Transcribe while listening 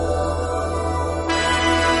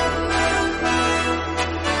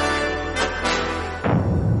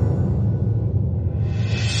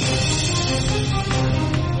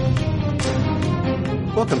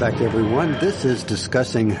Welcome back, everyone. This is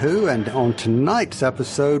Discussing Who, and on tonight's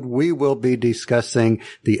episode, we will be discussing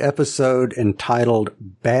the episode entitled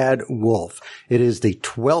Bad Wolf. It is the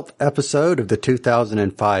 12th episode of the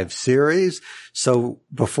 2005 series. So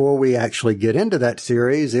before we actually get into that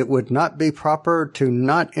series, it would not be proper to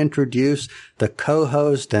not introduce the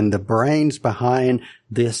co-host and the brains behind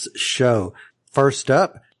this show. First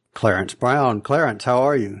up, Clarence Brown. Clarence, how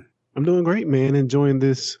are you? I'm doing great, man. Enjoying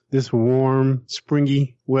this warm,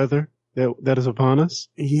 springy weather that is upon us.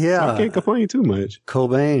 Yeah. I can't complain too much. Cool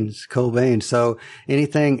beans. So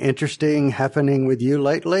anything interesting happening with you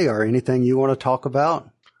lately or anything you want to talk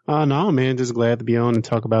about? No, man. Just glad to be on and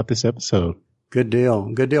talk about this episode. Good deal.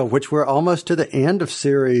 Which we're almost to the end of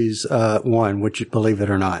series 1, which, believe it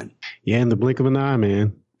or not. Yeah, in the blink of an eye,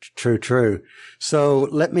 man. True. So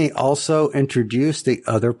let me also introduce the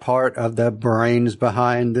other part of the brains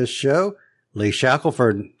behind this show, Lee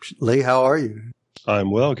Shackelford. Lee, how are you? I'm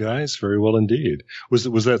well, guys. Very well indeed.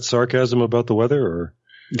 Was that sarcasm about the weather, or?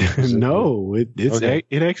 No,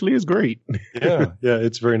 it actually is great. yeah,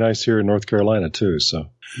 it's very nice here in North Carolina too. So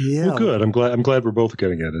yeah, well, good. I'm glad we're both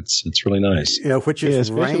getting it. It's really nice. Yeah, which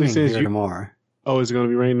is raining here tomorrow. Oh, it's going to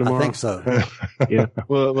be raining tomorrow? I think so. Yeah.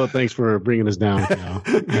 Well, thanks for bringing us down.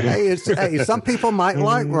 Hey, some people might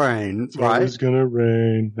like rain, right? It's going to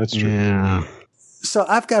rain. That's true. Yeah. So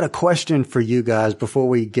I've got a question for you guys before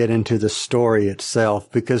we get into the story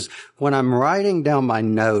itself, because when I'm writing down my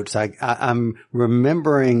notes, I'm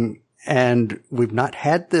remembering, and we've not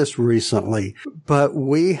had this recently, but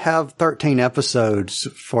we have 13 episodes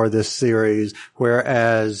for this series,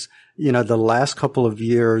 whereas the last couple of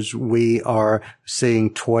years, we are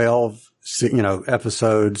seeing 12,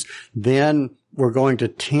 episodes. Then we're going to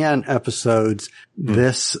 10 episodes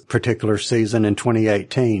this particular season in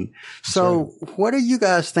 2018. So what do you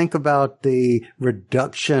guys think about the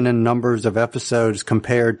reduction in numbers of episodes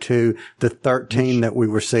compared to the 13 that we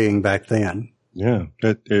were seeing back then? Yeah.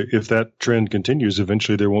 If that trend continues,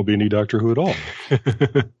 eventually there won't be any Doctor Who at all.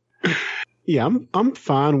 Yeah, I'm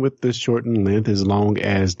fine with the shortened length as long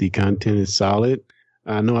as the content is solid.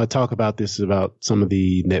 I know I talk about this about some of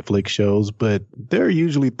the Netflix shows, but there are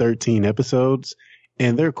usually 13 episodes,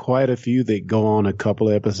 and there are quite a few that go on a couple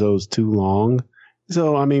of episodes too long.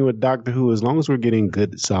 So, I mean, with Doctor Who, as long as we're getting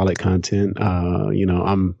good, solid content,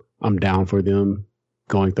 I'm down for them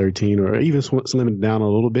going 13 or even slimming it down a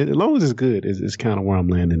little bit. As long as it's good, is kind of where I'm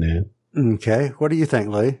landing at. Okay. What do you think,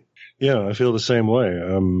 Lee? Yeah, I feel the same way.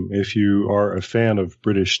 If you are a fan of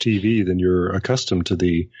British TV, then you're accustomed to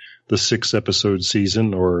the 6-episode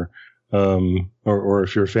season, or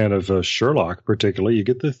if you're a fan of Sherlock, particularly, you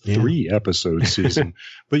get the 3-episode season.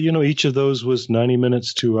 But each of those was 90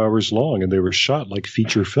 minutes, 2 hours long, and they were shot like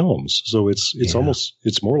feature films. So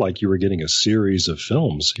it's more like you were getting a series of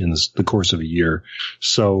films in the course of a year.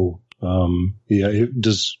 So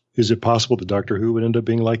is it possible that Doctor Who would end up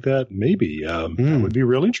being like that? Maybe. That would be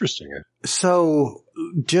real interesting. So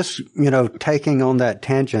just, taking on that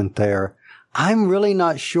tangent there, I'm really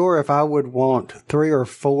not sure if I would want 3 or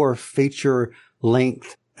 4 feature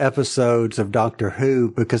length episodes of Doctor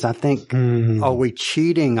Who, because I think, are we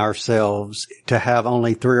cheating ourselves to have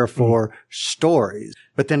only 3 or 4 stories?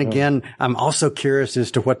 But then again, I'm also curious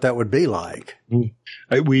as to what that would be like.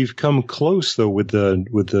 We've come close though with the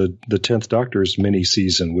 10th Doctor's mini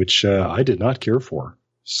season, which I did not care for.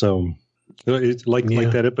 So it's like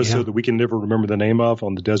that episode that we can never remember the name of,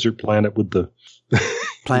 on the desert planet with the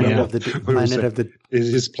Planet of the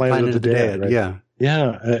Dead. Right?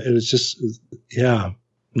 Yeah. It's just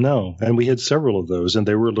no. And we had several of those, and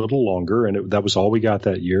they were a little longer, and that was all we got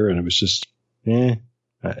that year, and it was just Yeah,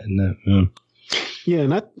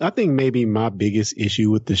 and I think maybe my biggest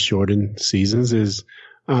issue with the shortened seasons is,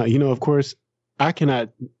 of course, I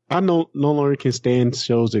no longer can stand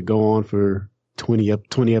shows that go on for 20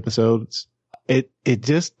 episodes. It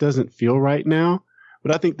just doesn't feel right now.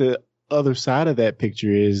 But I think the other side of that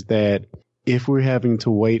picture is that if we're having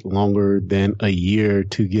to wait longer than a year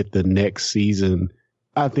to get the next season,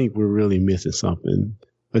 I think we're really missing something.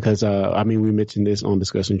 Because, we mentioned this on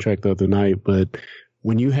Discussion Track the other night, but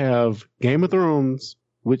when you have Game of Thrones,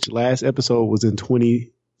 which last episode was in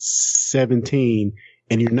 2017,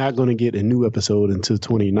 and you're not going to get a new episode until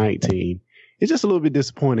 2019, it's just a little bit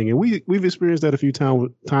disappointing. And we've experienced that a few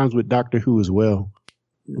times with Doctor Who as well,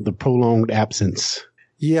 the prolonged absence.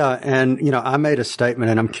 Yeah, and, I made a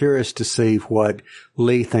statement, and I'm curious to see what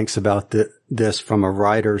Lee thinks about this from a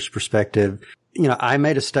writer's perspective. I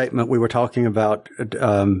made a statement. We were talking about,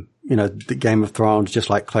 the Game of Thrones,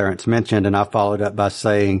 just like Clarence mentioned, and I followed up by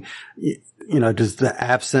saying, does the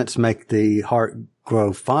absence make the heart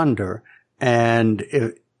grow fonder? And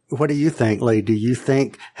what do you think, Lee? Do you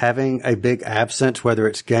think having a big absence, whether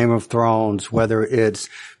it's Game of Thrones, whether it's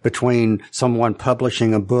between someone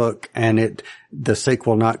publishing a book and the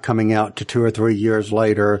sequel not coming out to 2 or 3 years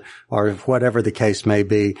later, or whatever the case may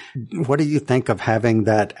be, what do you think of having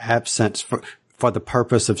that absence for the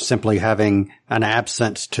purpose of simply having an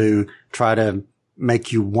absence to try to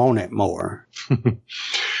make you want it more?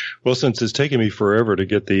 Well, since it's taken me forever to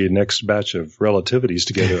get the next batch of relativities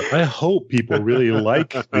together, I hope people really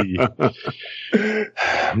like the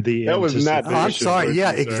that was not. Oh, I'm sorry.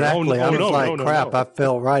 Yeah, exactly. I was crap. I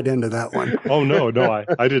fell right into that one. Oh no,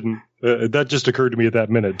 I didn't. That just occurred to me at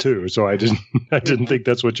that minute too. So I didn't think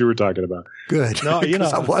that's what you were talking about. Good. No,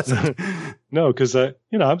 I wasn't. No, because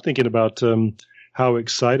I'm thinking about how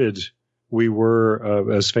excited we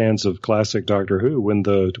were as fans of classic Doctor Who when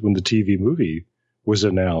the TV movie was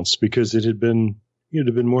announced, because it had been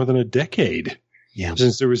more than a decade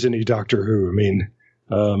since there was any Doctor Who. I mean,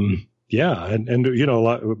 and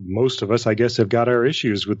most of us, I guess, have got our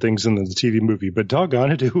issues with things in the TV movie, but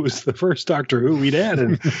doggone it was the first Doctor Who we'd had,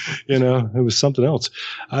 and it was something else.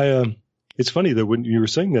 It's funny that when you were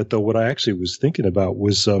saying that, though, what I actually was thinking about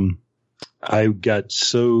was I got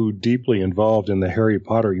so deeply involved in the Harry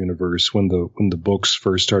Potter universe when the books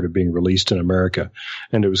first started being released in America,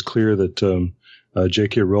 and it was clear that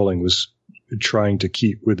J.K. Rowling was trying to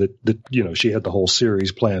keep with it. That she had the whole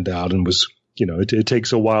series planned out and was. It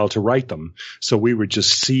takes a while to write them. So we would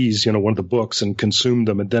just seize, one of the books and consume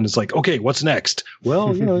them. And then it's like, okay, what's next?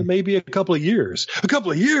 Well, maybe a couple of years. A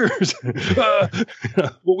couple of years. Well,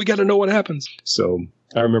 we got to know what happens. So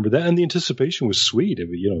I remember that. And the anticipation was sweet.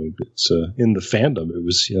 It's in the fandom. It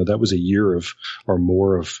was, that was a year of or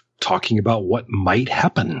more of talking about what might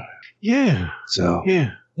happen. Yeah. So,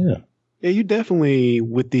 yeah. Yeah, you definitely,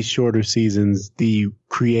 with these shorter seasons, the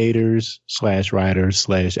creators / writers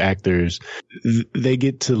 / actors, they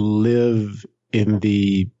get to live in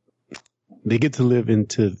the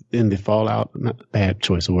fallout. Not bad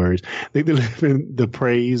choice of words. They get to live in the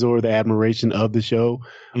praise or the admiration of the show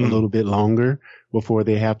a little bit longer before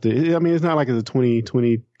they have to. I mean, it's not like it's a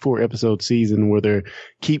 24 episode season where they're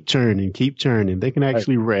keep churning. They can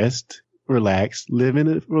actually rest, relax, live in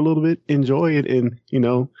it for a little bit, enjoy it, and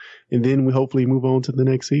and then we hopefully move on to the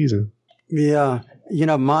next season. Yeah.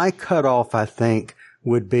 My cutoff, I think,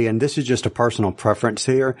 would be, and this is just a personal preference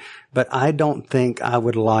here, but I don't think I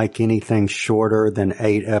would like anything shorter than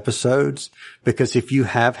 8 episodes, because if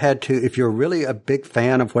you're really a big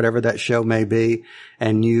fan of whatever that show may be,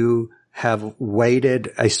 and you have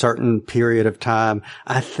waited a certain period of time,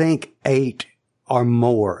 I think 8 or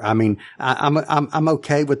more. I mean, I'm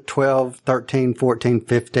okay with 12, 13, 14,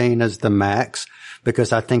 15 as the max,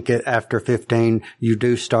 because I think after 15, you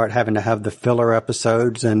do start having to have the filler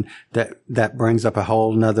episodes, and that brings up a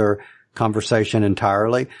whole nother conversation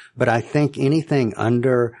entirely. But I think anything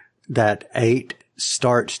under that 8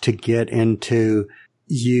 starts to get into,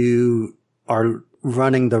 you are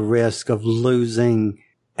running the risk of losing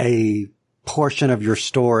a portion of your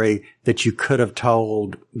story that you could have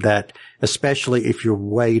told, that especially if you're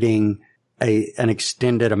waiting an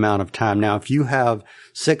extended amount of time. Now, if you have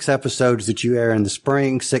 6 episodes that you air in the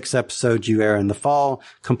spring, 6 episodes you air in the fall,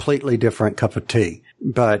 completely different cup of tea.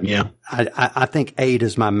 But yeah, I think 8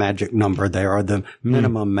 is my magic number there, or the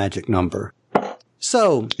minimum magic number.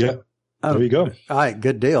 So yeah. There you go. All right.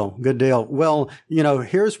 Good deal. Well,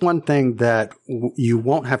 here's one thing that you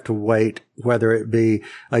won't have to wait, whether it be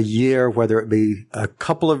a year, whether it be a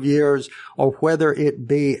couple of years, or whether it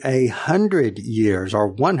be 100 years or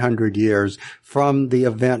 100 years from the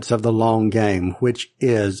events of the long game, which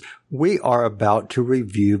is we are about to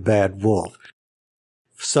review Bad Wolf.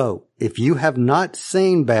 So if you have not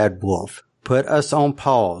seen Bad Wolf, put us on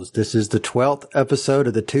pause. This is the 12th episode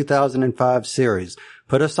of the 2005 series.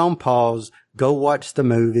 Put us on pause, go watch the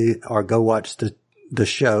movie, or go watch the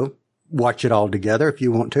show, watch it all together if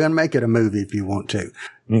you want to, and make it a movie if you want to,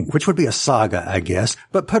 which would be a saga, I guess.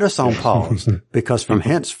 But put us on pause, because from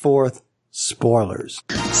henceforth, spoilers.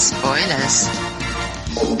 Spoilers.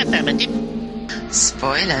 Affirmative.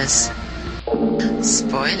 Spoilers.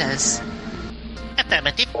 Spoilers.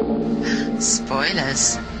 Affirmative.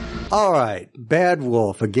 Spoilers. All right. Bad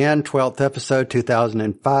Wolf. Again, 12th episode,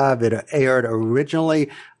 2005. It aired originally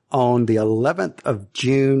on the 11th of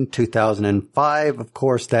June, 2005. Of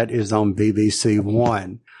course, that is on BBC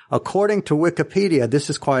One. According to Wikipedia, this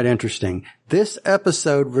is quite interesting. This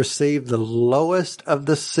episode received the lowest of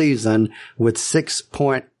the season with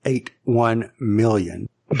 6.81 million.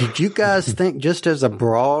 Did you guys think, just as a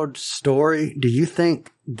broad story, do you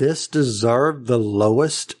think this deserved the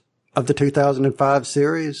lowest of the 2005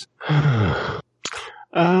 series?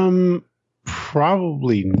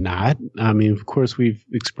 Probably not. I mean, of course, we've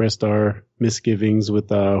expressed our misgivings with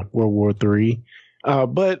World War III.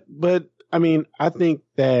 But I mean, I think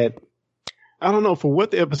that, I don't know, for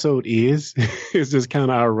what the episode is, it's just kind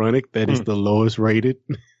of ironic that it's the lowest rated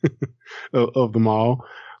of them all.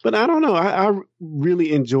 But I don't know. I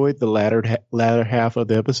really enjoyed the latter half of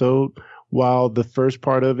the episode, while the first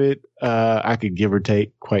part of it, I could give or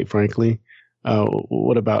take, quite frankly.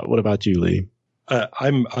 What about you, Lee?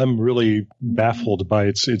 I'm really baffled by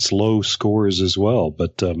its low scores as well.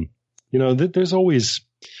 But, there's always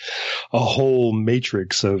a whole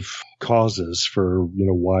matrix of causes for,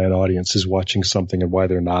 why an audience is watching something and why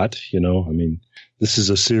they're not, I mean, this is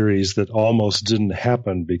a series that almost didn't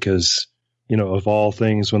happen because, of all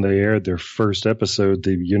things, when they aired their first episode,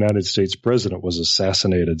 the United States president was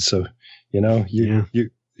assassinated. So, you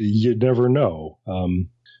never know.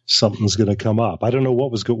 Something's going to come up. I don't know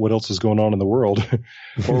what else is going on in the world,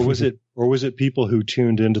 or was it people who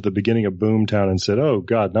tuned into the beginning of Boomtown and said, "Oh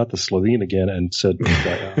God, not the Slovene again," and said,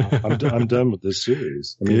 "I'm done with this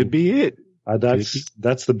series." I mean, could be it.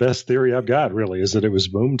 That's the best theory I've got. Really, is that it was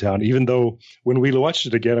Boomtown. Even though when we watched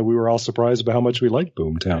it again, we were all surprised about how much we liked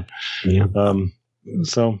Boomtown. Yeah.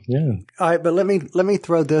 So, yeah. All right, but let me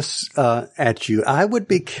throw this at you. I would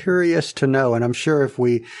be curious to know, and I'm sure if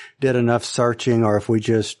we did enough searching or if we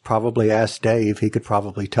just probably asked Dave, he could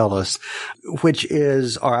probably tell us,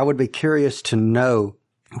 I would be curious to know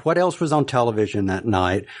what else was on television that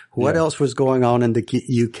night? What else was going on in the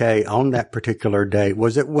UK on that particular day?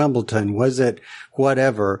 Was it Wimbledon? Was it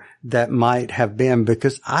whatever that might have been?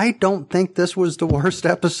 Because I don't think this was the worst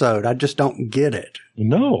episode. I just don't get it.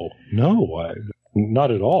 No,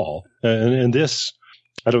 not at all. And this,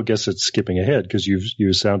 I don't guess it's skipping ahead because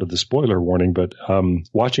you sounded the spoiler warning, but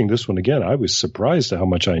watching this one again, I was surprised at how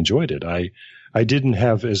much I enjoyed it. I didn't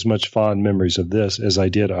have as much fond memories of this as I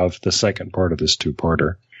did of the second part of this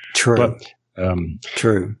two-parter. True. But,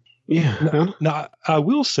 true. Yeah. Now, I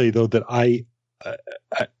will say, though, that I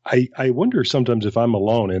wonder sometimes if I'm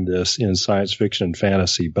alone in this in science fiction and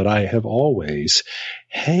fantasy, but I have always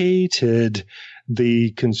hated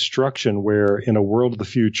the construction where in a world of the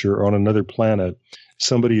future on another planet,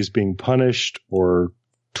 somebody is being punished or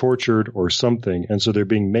tortured or something, and so they're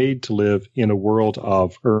being made to live in a world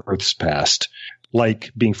of Earth's past,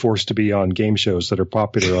 like being forced to be on game shows that are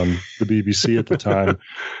popular on the BBC at the time.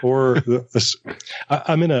 Or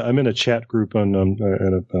I'm in a chat group on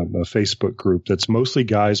a Facebook group that's mostly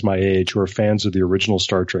guys my age who are fans of the original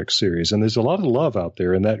Star Trek series, and there's a lot of love out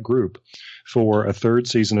there in that group for a third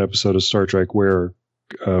season episode of Star Trek where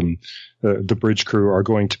the bridge crew are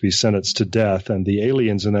going to be sentenced to death, and the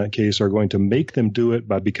aliens in that case are going to make them do it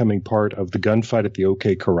by becoming part of the gunfight at the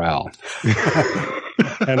OK Corral.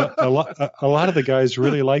 And a lot of the guys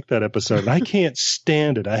really like that episode. And I can't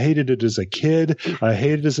stand it. I hated it as a kid. I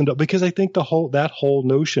hated it as an adult because I think that whole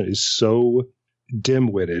notion is so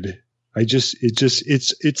dim-witted.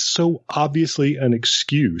 It's so obviously an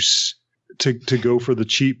excuse to go for the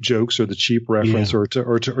cheap jokes or the cheap reference or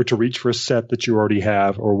to reach for a set that you already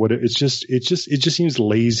have or what it just seems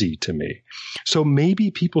lazy to me. So maybe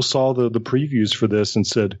people saw the previews for this and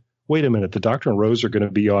said, wait a minute, the Doctor and Rose are going to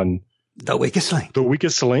be on The Weakest Link. The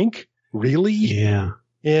Weakest Link? Really? Yeah.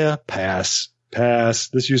 Yeah. Pass.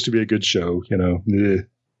 This used to be a good show, Ugh.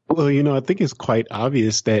 Well, I think it's quite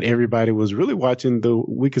obvious that everybody was really watching The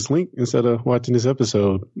Weakest Link instead of watching this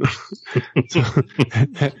episode.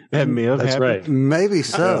 that may have That's happened. right. Maybe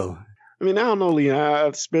so. I mean, I don't know, Lee,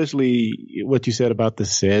 especially what you said about the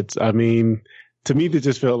sets. I mean, to me, it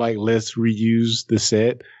just felt like let's reuse the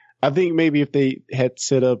set. I think maybe if they had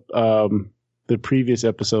set up the previous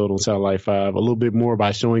episode on Satellite 5 a little bit more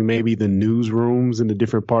by showing maybe the newsrooms in the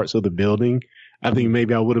different parts of the building, I think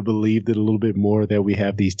maybe I would have believed it a little bit more that we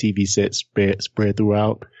have these TV sets spread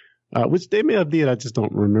throughout, which they may have did. I just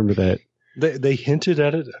don't remember that. They hinted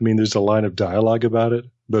at it. I mean, there's a line of dialogue about it,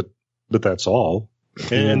 but that's all.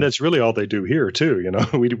 And that's really all they do here, too.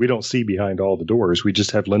 We don't see behind all the doors. We just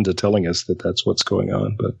have Linda telling us that that's what's going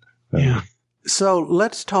on. But yeah. So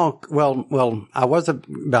let's talk. Well, I was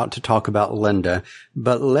about to talk about Linda,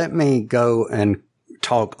 but let me go and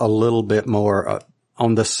talk a little bit more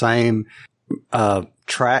on the same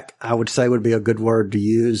track, I would say would be a good word to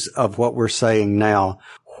use, of what we're saying now.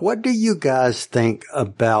 What do you guys think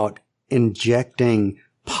about injecting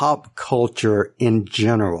pop culture in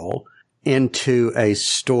general into a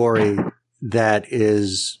story that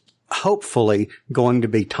is hopefully going to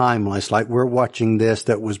be timeless? Like we're watching this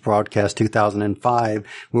that was broadcast 2005.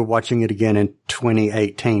 We're watching it again in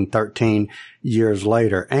 2018, 13 years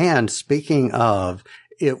later. And speaking of,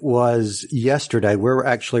 it was yesterday. We're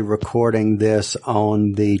actually recording this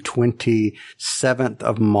on the 27th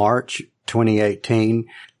of March, 2018.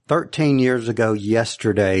 13 years ago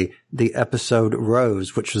yesterday, the episode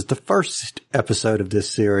Rose, which was the first episode of this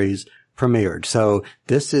series, premiered. So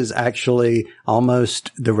this is actually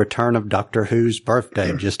almost the return of Doctor Who's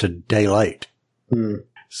birthday, just a day late.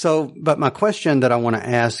 So, but my question that I want to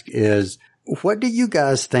ask is, what do you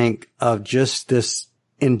guys think of just this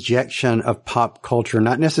injection of pop culture,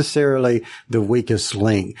 not necessarily the weakest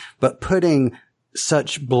link, but putting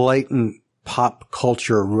such blatant pop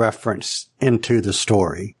culture reference into the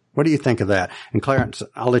story? What do you think of that? And Clarence,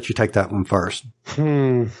 I'll let you take that one first. I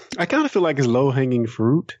kind of feel like it's low-hanging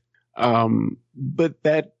fruit, but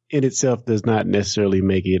that in itself does not necessarily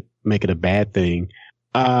make it a bad thing.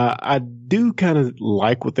 I do kind of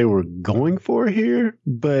like what they were going for here,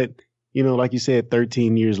 but like you said,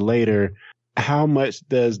 13 years later, how much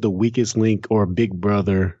does the weakest link or Big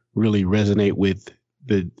Brother really resonate with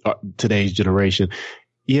the today's generation?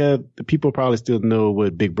 Yeah, the people probably still know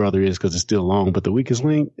what Big Brother is because it's still long, but the weakest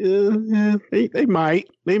link, they might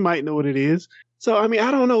know what it is. So, I mean,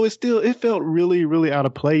 I don't know. It felt really, really out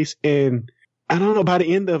of place. And I don't know, by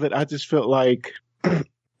the end of it, I just felt like, do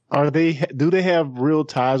they have real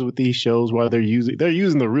ties with these shows while they're using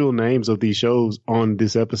the real names of these shows on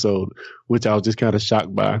this episode, which I was just kind of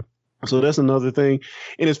shocked by. So that's another thing.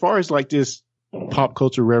 And as far as like just pop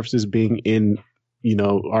culture references being in,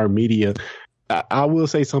 our media, I will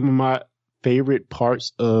say some of my favorite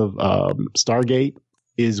parts of Stargate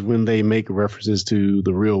is when they make references to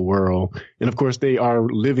the real world. And of course, they are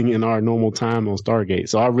living in our normal time on Stargate.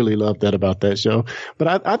 So I really love that about that show.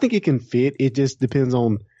 But I think it can fit. It just depends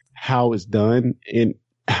on how it's done and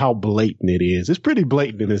how blatant it is. It's pretty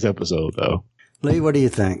blatant in this episode, though. Lee, what do you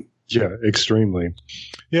think? Yeah, extremely.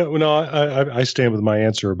 Yeah, well, no, I stand with my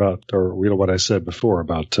answer about, or what I said before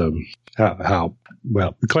about how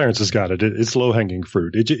well Clarence has got it. It's low hanging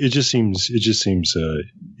fruit. It just seems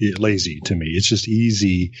lazy to me. It's just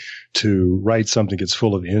easy to write something that's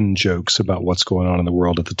full of in jokes about what's going on in the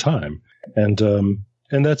world at the time, and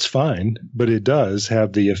that's fine. But it does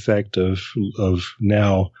have the effect of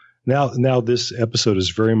now this episode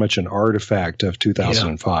is very much an artifact of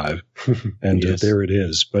 2005, and Yes. there it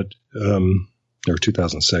is. But or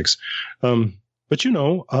 2006. But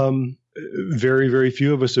very, very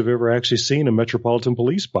few of us have ever actually seen a Metropolitan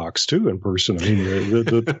Police box too in person. I mean,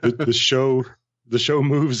 the show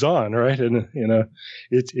moves on, right? And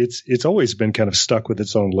it's always been kind of stuck with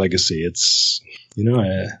its own legacy. It's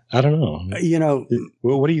I don't know.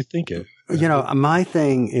 Well, what do you think of? My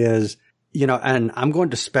thing is, and I'm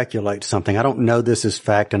going to speculate something. I don't know this is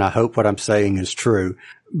fact, and I hope what I'm saying is true,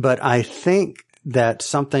 but I think that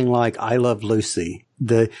something like I Love Lucy,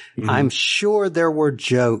 I'm sure there were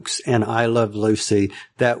jokes in I Love Lucy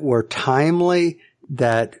that were timely,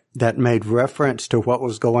 that made reference to what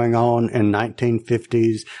was going on in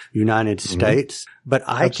 1950s United States. But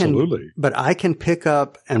I can pick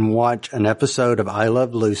up and watch an episode of I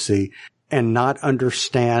Love Lucy and not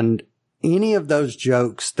understand any of those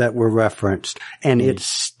jokes that were referenced, and it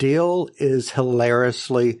still is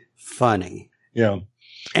hilariously funny. Yeah.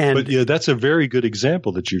 But that's a very good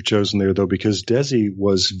example that you've chosen there, though, because Desi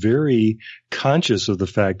was very conscious of the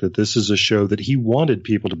fact that this is a show that he wanted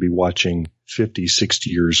people to be watching 50,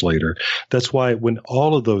 60 years later. That's why when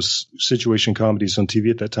all of those situation comedies on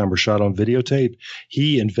TV at that time were shot on videotape,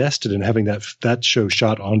 he invested in having that show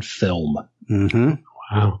shot on film. Mm-hmm.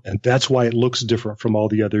 Wow. And that's why it looks different from all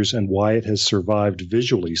the others and why it has survived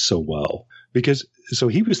visually so well. Because so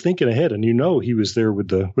he was thinking ahead, and he was there with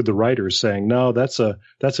the writers saying, no, that's a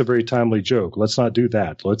very timely joke. Let's not do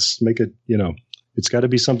that. Let's make it, it's got to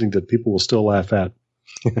be something that people will still laugh at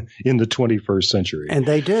in the 21st century. And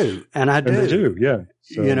they do. And I do. And they do, yeah.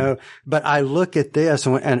 So, but I look at this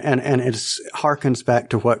and it harkens back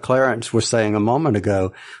to what Clarence was saying a moment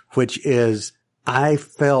ago, which is I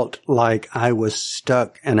felt like I was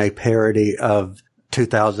stuck in a parody of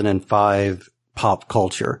 2005 pop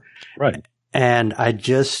culture. Right. And I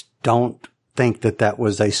just don't think that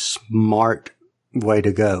was a smart way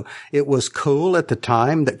to go. It was cool at the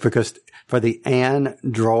time because for the Anne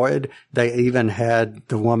droid, they even had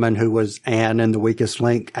the woman who was Anne in The Weakest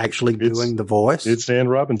Link actually doing the voice. It's Anne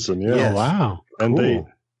Robinson, yeah. Yes. Oh, wow. Cool.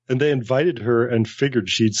 And they invited her and figured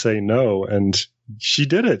she'd say no, and she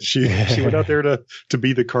did it. She went out there to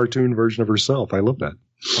be the cartoon version of herself. I love that.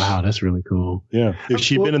 Wow, that's really cool. Yeah. If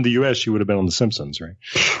she'd been in the U.S., she would have been on The Simpsons, right?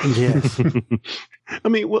 Yes. I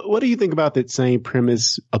mean, what do you think about that same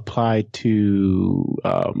premise applied to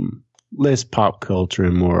less pop culture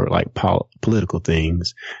and more like political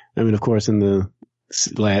things? I mean, of course, in the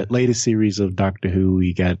latest series of Doctor Who,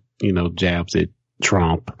 he got, jabs at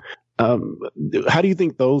Trump. How do you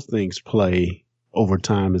think those things play over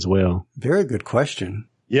time as well? Very good question.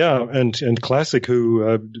 Yeah, and Classic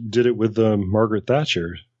Who did it with Margaret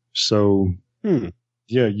Thatcher. So,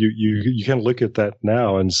 yeah, you kind of look at that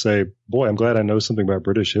now and say, boy, I'm glad I know something about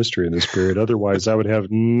British history in this period. Otherwise, I would have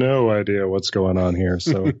no idea what's going on here.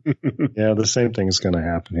 So, yeah, the same thing is going to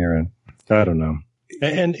happen here. And I don't know.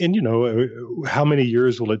 And how many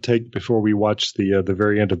years will it take before we watch the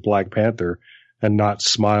very end of Black Panther and not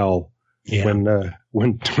smile when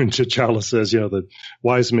T'Challa says, the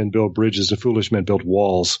wise men build bridges, the foolish men build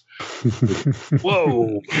walls.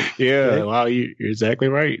 Whoa. Yeah. Wow. You're exactly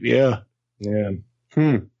right. Yeah. Yeah.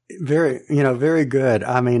 Very, very good.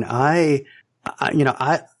 I mean, I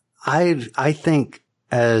think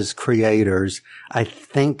as creators, I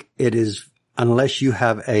think it is, unless you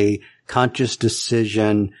have a conscious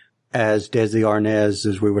decision, as Desi Arnaz,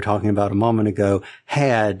 as we were talking about a moment ago,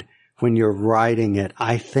 had when you're writing it,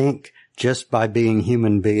 I think just by being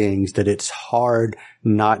human beings that it's hard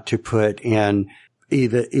not to put in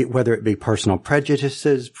whether it be personal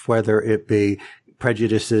prejudices, whether it be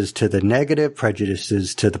prejudices to the negative,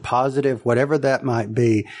 prejudices to the positive, whatever that might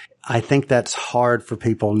be. I think that's hard for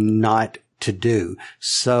people not to do.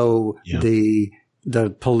 So the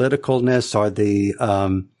politicalness or the,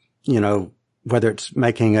 whether it's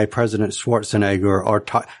making a President Schwarzenegger or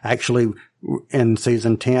actually in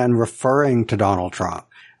season 10 referring to Donald Trump.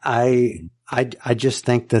 I just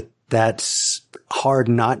think that that's hard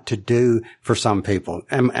not to do for some people.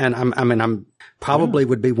 And I'm probably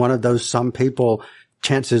would be one of those some people.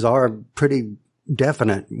 Chances are pretty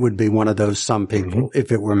definite would be one of those some people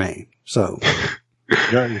if it were me. So.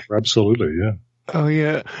 Yeah, absolutely. Yeah. Oh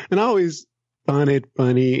yeah. And I always find it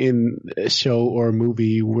funny in a show or a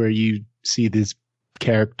movie where you see this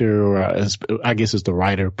character, or I guess it's the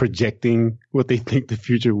writer, projecting what they think the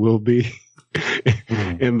future will be.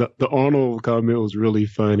 And the Arnold comment was really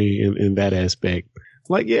funny in that aspect.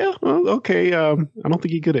 Like, yeah, okay. I don't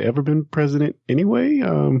think he could have ever been president anyway.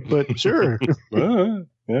 But sure.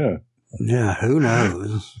 Yeah. Yeah. Who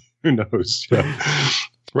knows? Who knows? Yeah.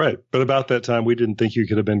 Right. But about that time, we didn't think you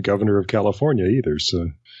could have been governor of California either. So.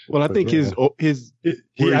 Well, I think where he's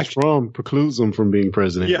from precludes him from being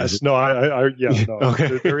president. Yes, no, no.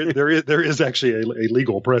 Okay. There is actually a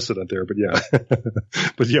legal precedent there, but yeah,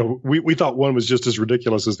 but yeah, we thought one was just as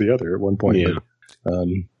ridiculous as the other at one point. Yeah. But,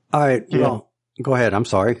 all right. Yeah. Well, go ahead. I'm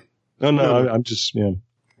sorry. No, I'm just,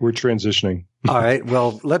 we're transitioning. All right.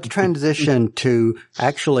 Well, let's transition to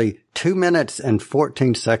actually 2 minutes and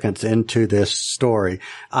 14 seconds into this story.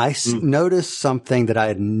 I noticed something that I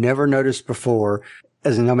had never noticed before.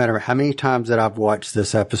 As no matter how many times that I've watched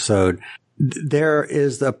this episode, there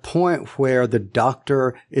is a point where the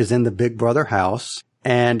doctor is in the Big Brother house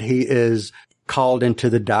and he is called into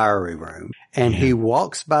the diary room, and he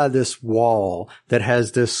walks by this wall that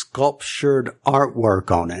has this sculptured artwork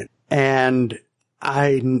on it. And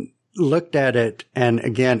I looked at it, and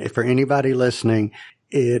again, for anybody listening,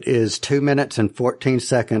 it is 2 minutes and 14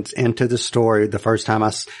 seconds into the story. The first time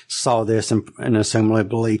I saw this, and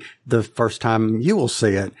assumably the first time you will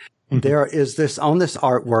see it, there is this, on this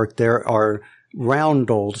artwork, there are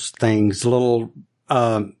roundels things, little,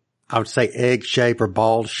 I would say egg shape or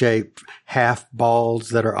ball shaped half balls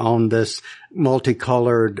that are on this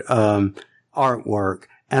multicolored, artwork.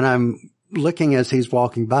 And I'm looking as he's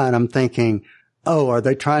walking by and I'm thinking, oh, are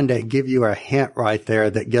they trying to give you a hint right there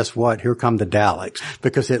that guess what? Here come the Daleks,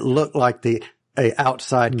 because it looked like a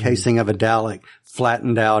outside casing of a Dalek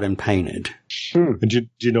flattened out and painted. And do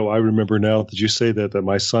you know, I remember now that you say that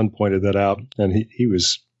my son pointed that out, and he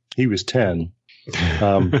was 10.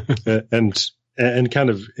 And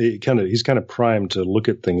he's kind of primed to look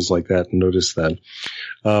at things like that and notice that.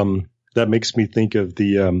 That makes me think of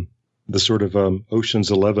the sort of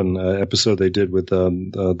Ocean's 11 episode they did with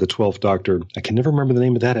the 12th Doctor. I can never remember the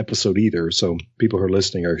name of that episode either. So people who are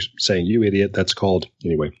listening are saying, "You idiot!" That's called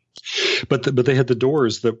anyway. But they had the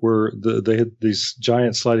doors that were they had these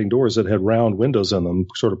giant sliding doors that had round windows on them,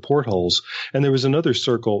 sort of portholes, and there was another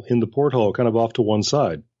circle in the porthole, kind of off to one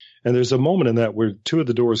side. And there's a moment in that where two of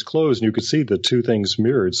the doors close and you could see the two things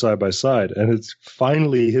mirrored side by side, and it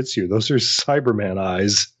finally hits you. Those are Cyberman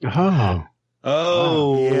eyes.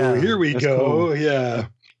 Oh, yeah. Here we go. Cool. Yeah.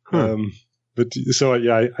 Huh. But so,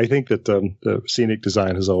 yeah, I think that the scenic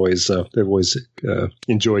design has always, they've always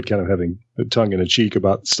enjoyed kind of having a tongue in a cheek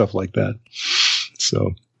about stuff like that.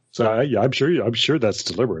 So yeah, I'm sure that's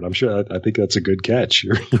deliberate. I think that's a good catch.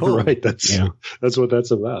 You're right. That's what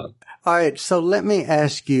that's about. All right. So let me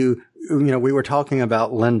ask you, we were talking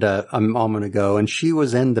about Linda a moment ago, and she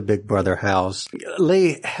was in the Big Brother house.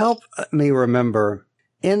 Lee, help me remember,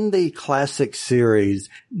 in the classic series,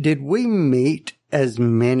 did we meet as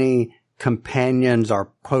many companions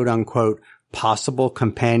or quote unquote possible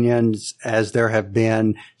companions as there have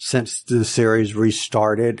been since the series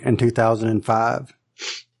restarted in 2005?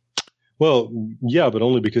 Well, yeah, but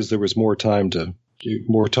only because there was more time to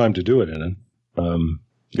do it in it.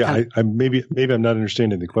 Maybe I'm not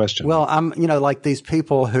understanding the question. Well, I'm, like these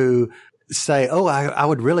people who say, "Oh, I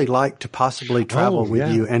would really like to possibly travel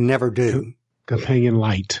with you," and never do. Companion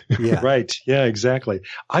light. Yeah. Right. Yeah, exactly.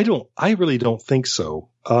 I really don't think so.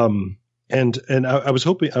 And I was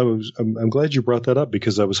hoping, I'm glad you brought that up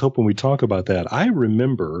because I was hoping we'd talk about that. I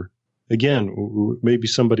remember, again, maybe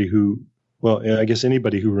somebody who, well, I guess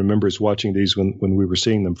anybody who remembers watching these when we were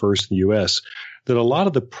seeing them first in the U.S., that a lot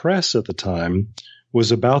of the press at the time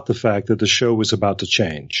was about the fact that the show was about to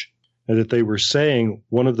change and that they were saying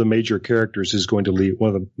one of the major characters is going to leave,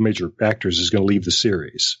 one of the major actors is going to leave the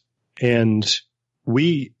series. And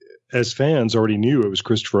we, as fans, already knew it was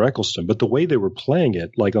Christopher Eccleston, but the way they were playing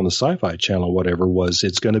it, like on the Sci-Fi Channel or whatever, was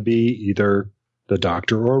it's going to be either the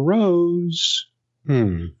Doctor or Rose.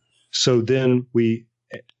 So then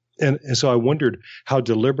and so I wondered how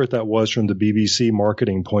deliberate that was from the BBC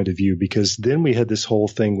marketing point of view, because then we had this whole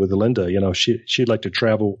thing with Linda, she'd like to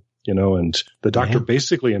travel, and the Doctor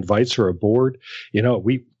basically invites her aboard, and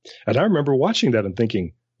I remember watching that and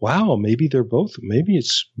thinking, wow, maybe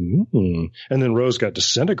it's, and then Rose got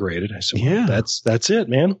disintegrated. I said, well, that's it,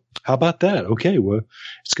 man. How about that? Okay. Well,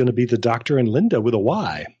 it's going to be the Doctor and Linda with a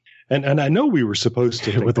Y. And I know we were supposed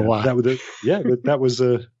to think with a Y. But that was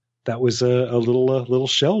a little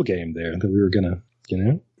shell game there that we were going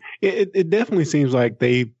to, It definitely seems like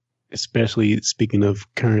they, especially speaking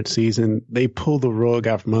of current season, they pull the rug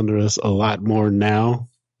out from under us a lot more now,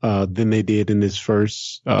 than they did in this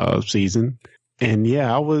first, season. And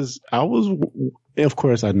yeah, I was, of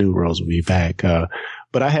course I knew Rose would be back,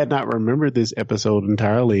 but I had not remembered this episode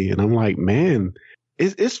entirely. And I'm like, man,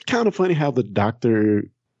 it's kind of funny how the Doctor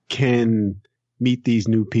can meet these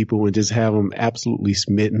new people and just have them absolutely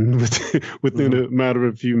smitten within a matter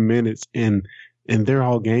of a few minutes. And they're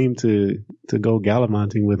all game to go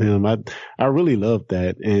gallivanting with him. I really love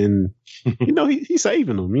that. And, he's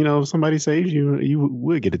saving them. If somebody saves you, you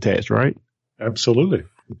would get attached, right? Absolutely.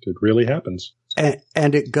 It really happens.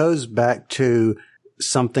 And it goes back to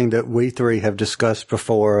something that we three have discussed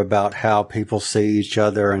before about how people see each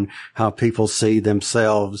other and how people see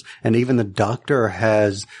themselves. And even the Doctor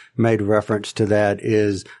has made reference to that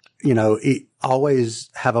is, always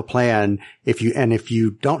have a plan. If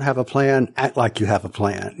you don't have a plan, act like you have a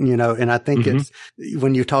plan, and I think it's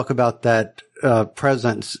when you talk about that,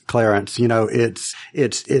 presence, Clarence,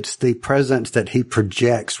 it's the presence that he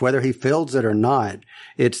projects, whether he feels it or not.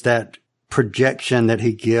 It's that projection that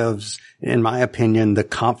he gives, in my opinion, the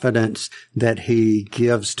confidence that he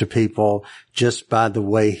gives to people just by the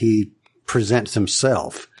way he presents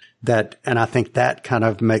himself. And I think that kind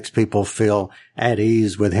of makes people feel at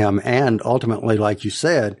ease with him. And ultimately, like you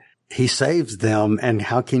said, he saves them. And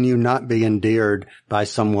how can you not be endeared by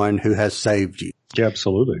someone who has saved you? Yeah,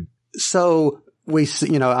 absolutely. So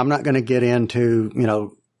I'm not going to get into,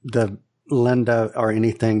 the Linda or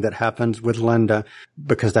anything that happens with Linda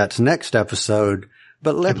because that's next episode.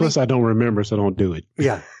 But plus I don't remember, so don't do it.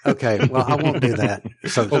 Yeah. Okay. Well, I won't do that.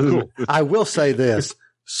 So cool. I will say this.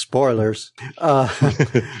 Spoilers. But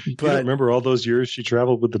you don't remember all those years she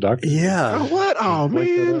traveled with the Doctor? Yeah. Oh, what? Oh,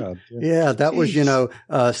 man. Yeah, that was,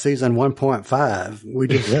 season 1.5. We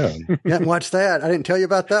just didn't watch that. I didn't tell you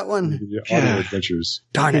about that one. Audio Adventures.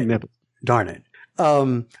 Darn it.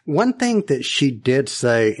 One thing that she did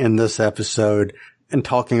say in this episode and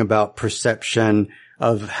talking about perception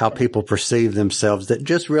of how people perceive themselves that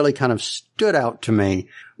just really kind of stood out to me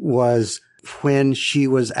was when she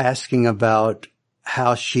was asking about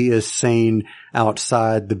how she is seen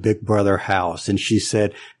outside the Big Brother house. And she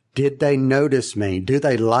said, did they notice me? Do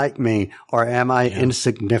they like me? Or am I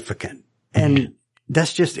insignificant? And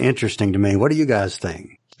that's just interesting to me. What do you guys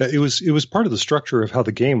think? It was part of the structure of how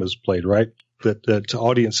the game was played, right? That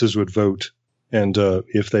audiences would vote. And,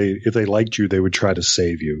 if they liked you, they would try to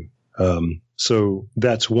save you. So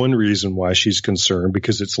that's one reason why she's concerned,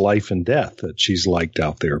 because it's life and death that she's liked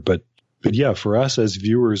out there. But yeah, for us as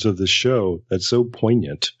viewers of the show, that's so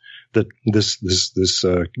poignant that this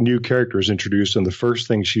new character is introduced, and the first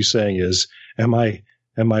thing she's saying is, "Am I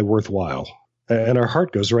worthwhile?" And our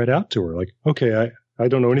heart goes right out to her. Like, okay, I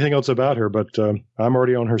don't know anything else about her, but I'm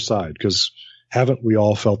already on her side, because haven't we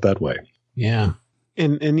all felt that way? Yeah,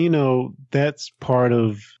 and that's part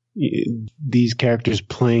of these characters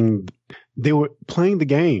they were playing the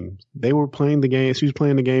game. They were playing the game. She was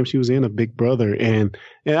playing the game she was in of Big Brother. And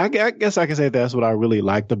I guess I can say that's what I really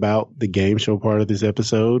liked about the game show part of this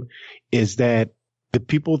episode, is that the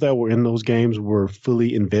people that were in those games were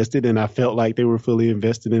fully invested, and I felt like they were fully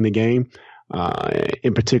invested in the game.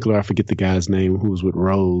 In particular, I forget the guy's name who was with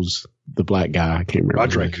Rose, the black guy. I can't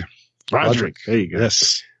remember. Roderick. There you go.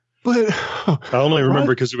 Yes. But I only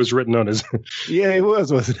remember because it was written on his. Yeah, it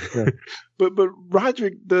was, wasn't it? Yeah. But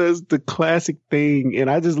Roderick does the classic thing, and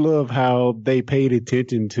I just love how they paid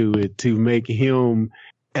attention to it to make him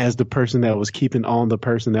as the person that was keeping on the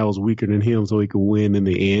person that was weaker than him so he could win in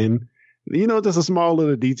the end. You know, just a small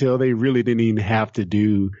little detail they really didn't even have to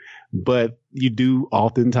do, but you do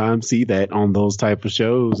oftentimes see that on those type of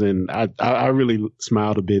shows, and I really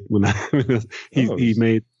smiled a bit when he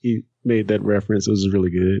made that reference. It was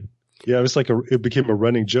really good. Yeah, it was like it became a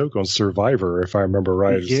running joke on Survivor, if I remember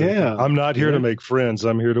right. Yeah. Like, I'm not here to make friends.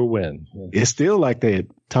 I'm here to win. Yeah. It's still like that.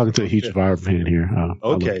 Talking to a huge Survivor fan here.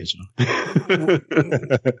 Okay.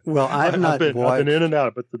 Well, I've been in and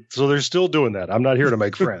out, but so they're still doing that. I'm not here to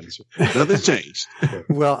make friends. Nothing's changed.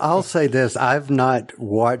 Well, I'll say this. I've not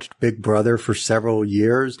watched Big Brother for several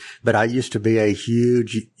years, but I used to be a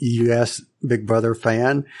huge U.S. Big Brother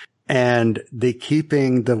fan. And the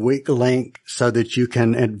keeping the weak link so that you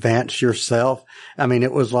can advance yourself. I mean,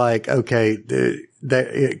 it was like, okay,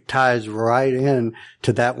 it ties right in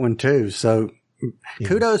to that one too. So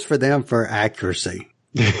kudos for them for accuracy.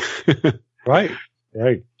 Right.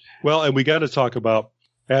 Well, and we got to talk about,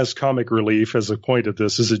 as comic relief, as a point of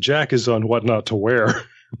this, is that Jack is on What Not to Wear.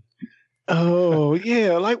 Oh,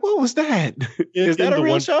 yeah. Like, what was that? Is that a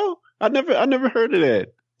real show? I never heard of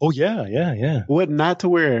that. Oh, yeah. What Not to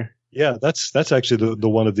Wear? Yeah, that's actually the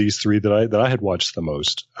one of these three that I had watched the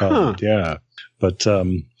most. Yeah, but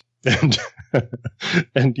and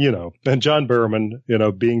and John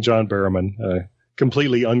Barrowman, being John Barrowman,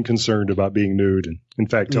 completely unconcerned about being nude, and in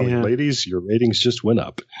fact telling ladies your ratings just went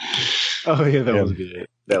up. Oh yeah, that was good.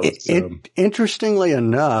 That was interestingly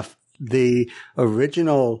enough, the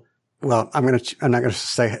original. Well, I'm not going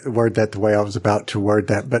to word that the way I was about to word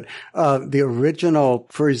that, but the original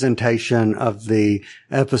presentation of the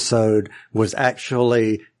episode was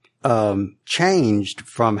actually changed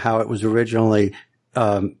from how it was originally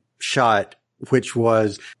shot, which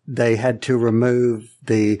was they had to remove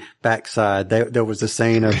the backside. There was a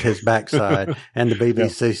scene of his backside, and the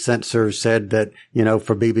BBC censor said that,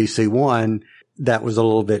 for BBC One, that was a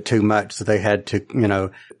little bit too much. So they had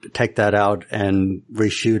to, take that out and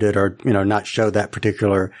reshoot it or, not show that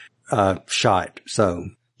particular, shot. So.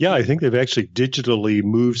 Yeah, I think they've actually digitally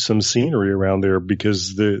moved some scenery around there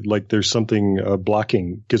because there's something,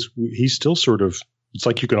 blocking, because he's still sort of, it's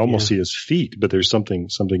like you can almost see his feet, but there's something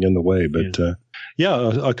in the way. But, a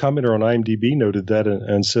commenter on IMDb noted that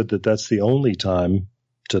and said that that's the only time,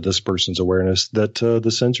 to this person's awareness, that, the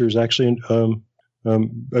censors actually,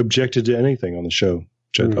 objected to anything on the show,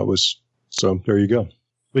 which I thought was, so there you go.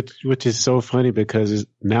 Which is so funny because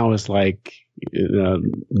now it's like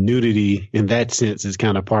nudity in that sense is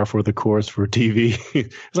kind of par for the course for TV.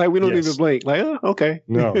 It's like we don't even blink. Like, oh, okay.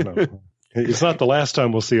 No. It's not the last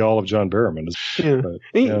time we'll see all of John Barrowman. Yeah. But,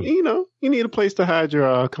 you need a place to hide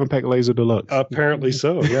your compact laser deluxe. Apparently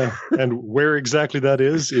so, yeah. And where exactly that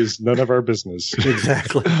is none of our business.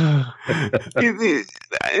 Exactly.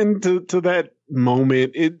 And to that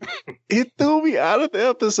moment, it threw me out of the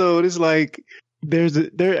episode. It's like there's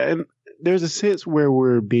a sense where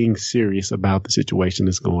we're being serious about the situation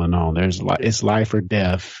that's going on. It's life or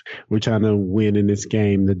death. We're trying to win in this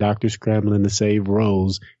game. The doctor's scrambling to save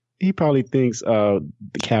Rose. He probably thinks the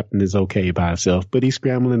captain is okay by himself, but he's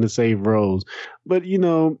scrambling to save Rose. But,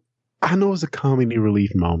 I know it's a comedy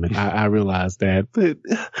relief moment. I realize that, but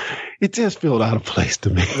it just felt out of place to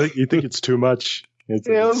me. You think it's too much? It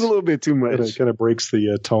was a little bit too much. It kind of breaks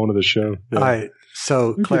the tone of the show. Yeah. All right.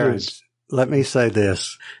 So, Clarence, let me say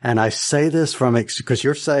this, and I say this because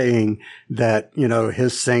you're saying that,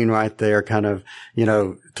 his scene right there kind of,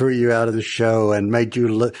 threw you out of the show and made you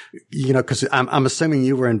look, cause I'm assuming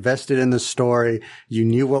you were invested in the story. You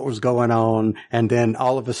knew what was going on. And then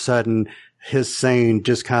all of a sudden his scene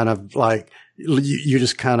just kind of like, you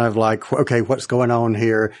just kind of like, okay, what's going on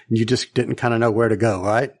here? And you just didn't kind of know where to go,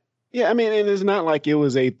 right? Yeah, I mean, and it's not like it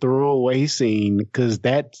was a throwaway scene because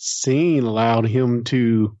that scene allowed him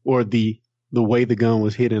to, or the way the gun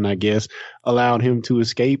was hidden, I guess, allowed him to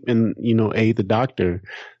escape and, aid the doctor.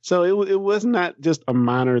 So it was not just a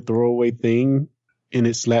minor throwaway thing in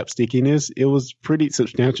its slapstickiness. It was pretty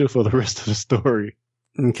substantial for the rest of the story.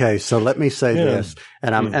 Okay, so let me say this,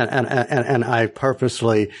 and and I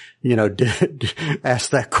purposely, did ask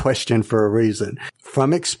that question for a reason.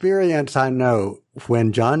 From experience, I know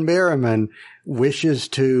when John Barrowman wishes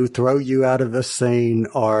to throw you out of a scene,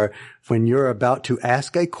 or when you're about to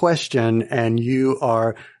ask a question and you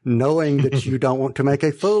are knowing that you don't want to make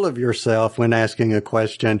a fool of yourself when asking a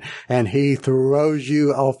question, and he throws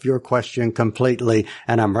you off your question completely.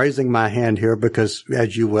 And I'm raising my hand here because,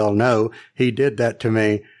 as you well know, he did that to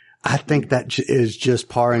me. I think that is just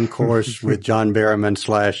par and course with John Barrowman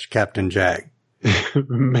 / Captain Jack.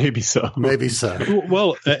 Maybe so. Maybe so.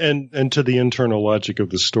 Well, and to the internal logic of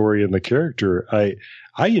the story and the character,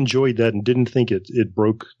 I enjoyed that and didn't think it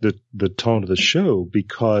broke the tone of the show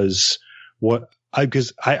because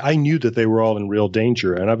I knew that they were all in real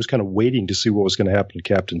danger, and I was kind of waiting to see what was going to happen to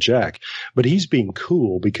Captain Jack. But he's being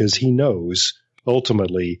cool because he knows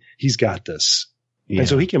ultimately he's got this, and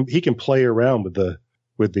so he can play around with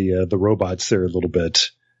the robots there a little bit.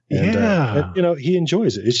 And, he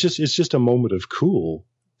enjoys it. It's just a moment of cool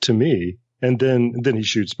to me. And then he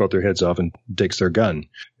shoots both their heads off and takes their gun.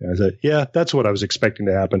 And I thought, yeah, that's what I was expecting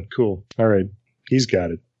to happen. Cool. All right. He's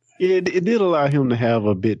got it. It did allow him to have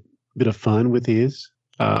a bit of fun with his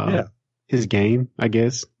game, I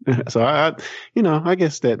guess. So I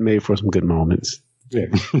guess that made for some good moments. Yeah.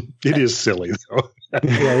 It is silly though.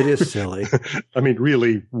 Yeah, it is silly. I mean,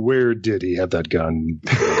 really, where did he have that gun?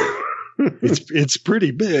 It's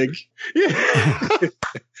pretty big. Yeah.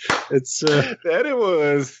 It's that it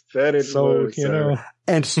was.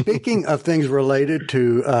 And speaking of things related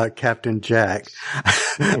to Captain Jack,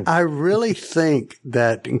 I really think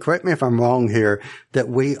that, and correct me if I'm wrong here, that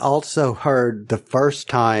we also heard the first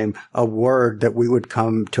time a word that we would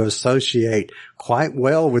come to associate quite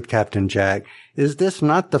well with Captain Jack. Is this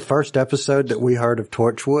not the first episode that we heard of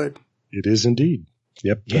Torchwood? It is indeed.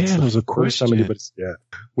 Yep. That's it was a question.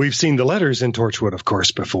 We've seen the letters in Torchwood, of course,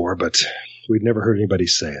 before, but we'd never heard anybody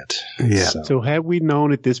say it. Yeah. So had we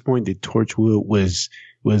known at this point that Torchwood was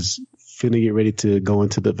finna get ready to go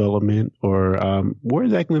into development, or where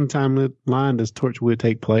exactly in the timeline does Torchwood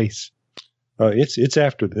take place? It's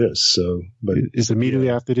after this, so but it's immediately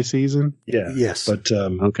after the season. Yeah. Yes. But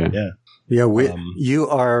okay. Yeah. Yeah. You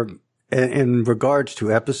are, in regards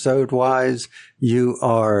to episode wise, you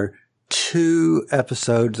are 2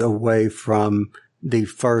 episodes away from the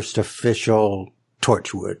first official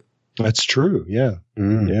Torchwood. That's true. Yeah.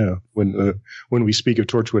 Yeah. When we speak of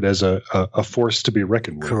Torchwood as a force to be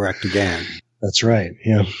reckoned with. Correct again. That's right.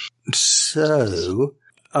 Yeah. So,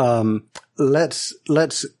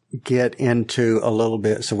 let's get into a little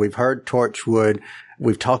bit. So we've heard Torchwood.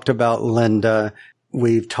 We've talked about Linda.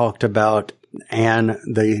 We've talked about Anne,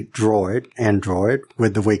 the android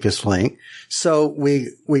with the weakest link. So we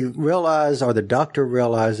realize, or the doctor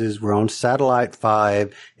realizes, we're on Satellite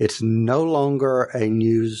 5. It's no longer a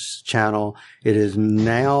news channel. It is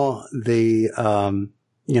now the,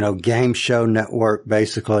 game show network,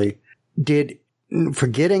 basically.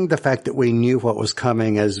 Forgetting the fact that we knew what was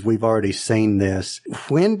coming, as we've already seen this,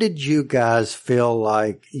 when did you guys feel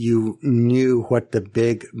like you knew what the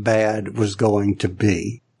big bad was going to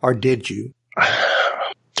be? Or did you?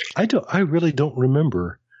 I really don't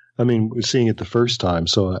remember. I mean, seeing it the first time,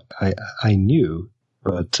 so I knew,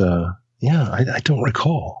 but I don't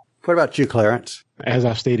recall. What about you, Clarence? As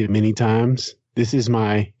I've stated many times, this is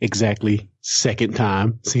my exactly second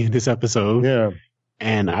time seeing this episode. Yeah.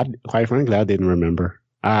 And quite frankly, I didn't remember.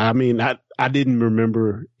 I mean, I didn't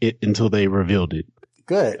remember it until they revealed it.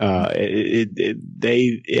 Good.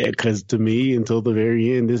 Because to me, until the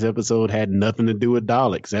very end, this episode had nothing to do with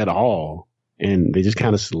Daleks at all. And they just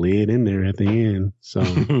kind of slid in there at the end. So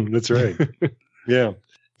that's right. Yeah.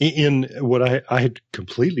 In what I had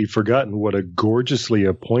completely forgotten what a gorgeously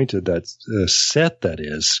appointed that set that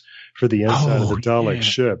is for the inside of the Dalek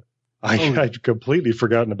ship. I'd completely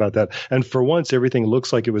forgotten about that. And for once, everything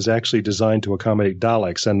looks like it was actually designed to accommodate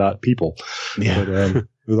Daleks and not people. Yeah. But,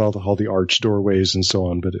 with all the arch doorways and so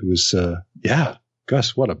on. But it was,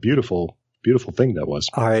 gosh, what a beautiful, beautiful thing that was.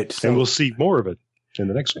 All right. So, and we'll see more of it in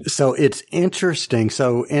the next one. So it's interesting.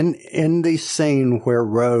 So in the scene where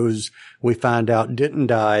Rose, we find out, didn't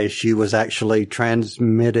die, she was actually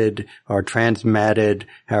transmitted or transmatted,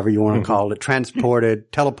 however you want to call it, transported,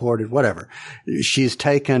 teleported, whatever. She's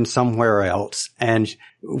taken somewhere else. And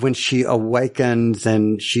when she awakens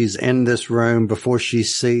and she's in this room before she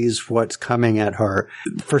sees what's coming at her,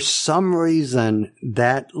 for some reason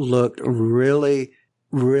that looked really,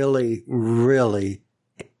 really, really,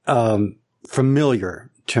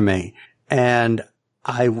 familiar to me. And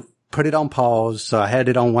I put it on pause. So I had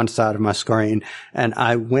it on one side of my screen, and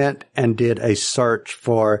I went and did a search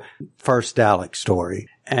for first Dalek story.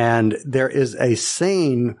 And there is a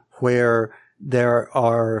scene where there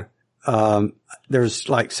are, there's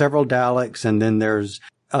like several Daleks, and then there's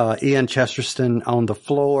Ian Chesterton on the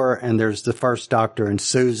floor, and there's the first Doctor and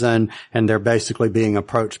Susan, and they're basically being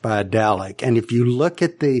approached by a Dalek. And if you look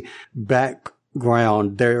at the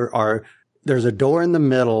background, there's a door in the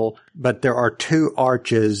middle, but there are two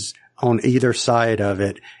arches on either side of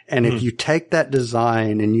it. And if you take that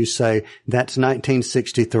design and you say that's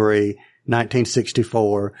 1963,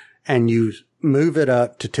 1964, and you move it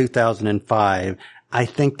up to 2005, I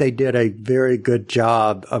think they did a very good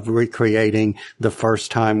job of recreating the first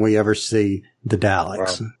time we ever see the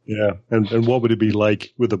Daleks. Wow. Yeah. And what would it be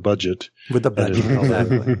like with a budget? With the budget,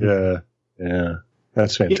 exactly. Yeah.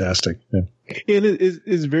 That's fantastic. Yeah. And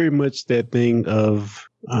it's very much that thing of,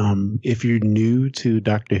 if you're new to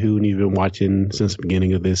Doctor Who and you've been watching since the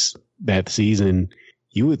beginning of that season,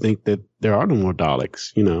 you would think that there are no more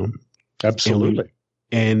Daleks, you know? Absolutely.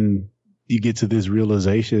 And you get to this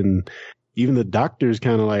realization, even the Doctor's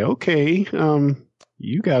kind of like, okay,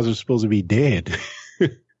 you guys are supposed to be dead.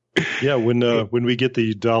 Yeah, when we get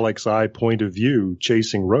the Dalek's eye point of view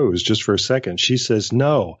chasing Rose just for a second, she says,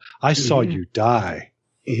 "No, I saw you die."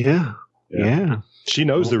 Yeah. She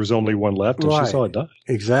knows there was only one left, and she saw it die.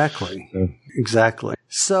 Exactly. Exactly.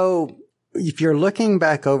 So if you're looking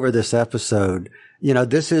back over this episode, you know,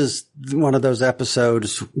 this is one of those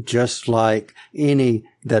episodes, just like any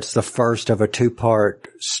that's the first of a two-part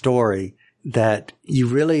story, that you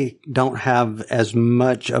really don't have as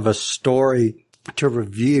much of a story to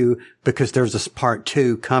review because there's a part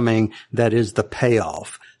two coming that is the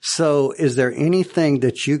payoff. So is there anything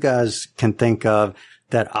that you guys can think of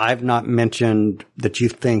that I've not mentioned that you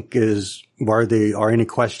think is worthy, or any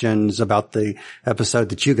questions about the episode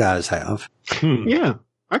that you guys have? Yeah,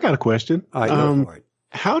 I got a question. All right, go for it.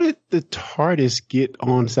 How did the TARDIS get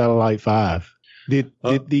on Satellite 5? Did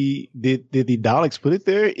the Daleks put it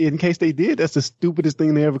there? In case they did, that's the stupidest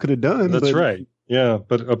thing they ever could have done. That's right. Yeah,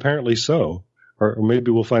 but apparently so. Or maybe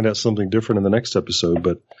we'll find out something different in the next episode.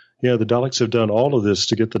 But yeah, the Daleks have done all of this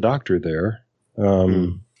to get the Doctor there.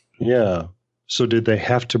 Yeah. So did they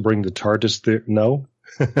have to bring the TARDIS there? No.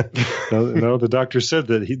 No, the Doctor said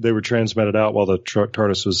that they were transmitted out while the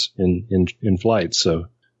TARDIS was in flight. So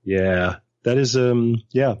yeah, that is,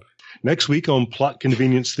 next week on Plot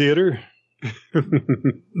Convenience Theater.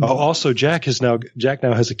 Also, Jack now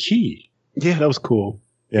has a key. Yeah, that was cool.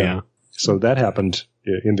 Yeah. So that happened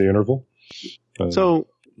in the interval. So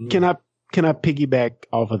can I piggyback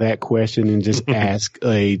off of that question and just ask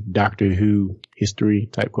a Doctor Who history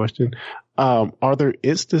type question? Are there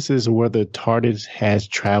instances where the TARDIS has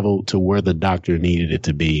traveled to where the Doctor needed it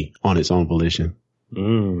to be on its own volition?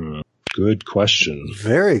 Good question.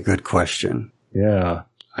 Very good question. Yeah,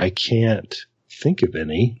 I can't think of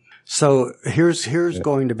any. So here's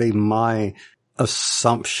going to be my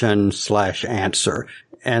assumption / answer,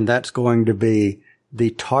 and that's going to be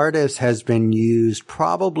the TARDIS has been used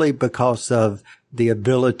probably because of the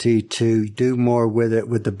ability to do more with it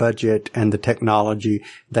with the budget and the technology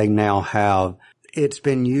they now have. It's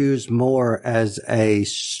been used more as a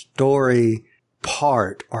story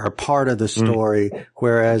part, or a part of the story,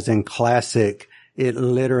 whereas in classic, it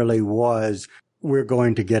literally was, we're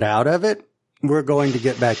going to get out of it. We're going to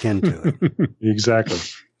get back into it. Exactly.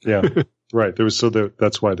 Yeah. Right.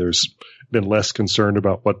 That's why there's been less concern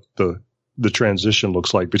about what the transition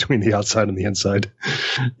looks like between the outside and the inside.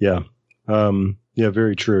 Yeah. Yeah,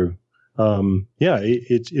 very true.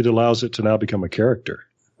 It allows it to now become a character.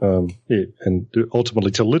 And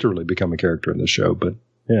ultimately to literally become a character in the show, but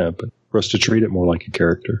for us to treat it more like a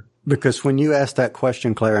character. Because when you ask that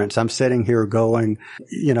question, Clarence, I'm sitting here going,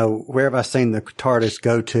 you know, where have I seen the TARDIS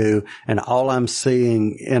go to? And all I'm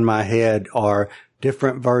seeing in my head are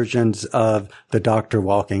different versions of the Doctor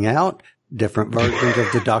walking out, different versions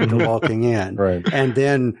of the Doctor walking in. Right. And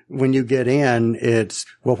then when you get in, it's,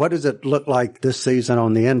 well, what does it look like this season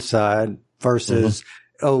on the inside versus,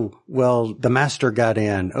 oh, well, the Master got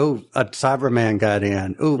in. Oh, a Cyberman got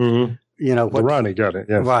in. Oh, you know, the Ronnie got it.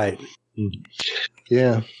 Yeah. Right.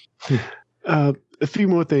 Yeah. A few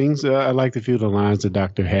more things. I like a few of the lines the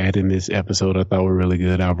Doctor had in this episode I thought were really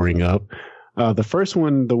good. I'll bring up. The first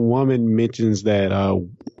one, the woman mentions that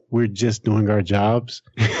we're just doing our jobs.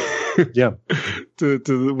 Yeah.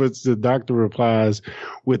 to which the Doctor replies,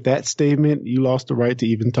 with that statement, you lost the right to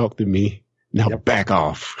even talk to me. Now back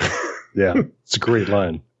off. Yeah. It's a great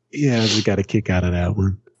line. Yeah, we got a kick out of that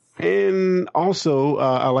one. And also,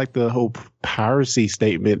 I like the whole piracy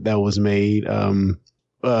statement that was made.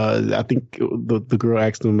 I think the girl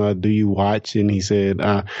asked him, do you watch? And he said,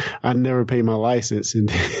 I never pay my license.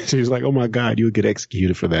 And she was like, oh my God, you would get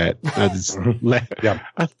executed for that. I just laughed.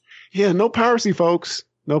 Yeah. No piracy, folks.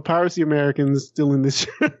 No piracy, Americans still in this.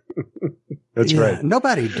 That's right.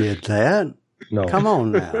 Nobody did that. No. Come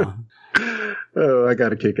on now. Oh, I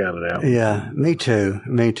got a kick out of that one. Yeah, me too.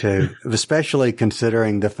 Especially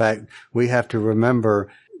considering the fact we have to remember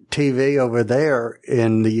TV over there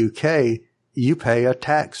in the UK, you pay a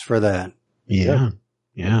tax for that. Yeah.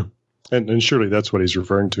 And surely that's what he's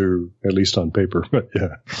referring to, at least on paper. But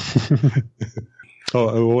yeah.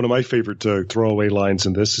 One of my favorite throwaway lines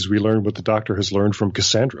in this is we learn what the Doctor has learned from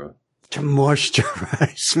Cassandra. To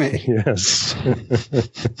moisturize me. Yes.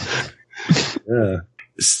 Yeah.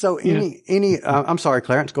 So I'm sorry,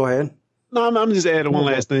 Clarence, go ahead. No, I'm just adding one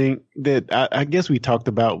last thing that I guess we talked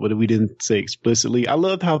about, but we didn't say explicitly. I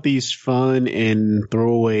love how these fun and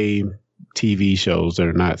throwaway TV shows that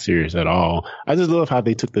are not serious at all, I just love how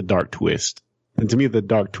they took the dark twist. And to me, the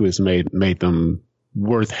dark twist made them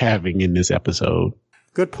worth having in this episode.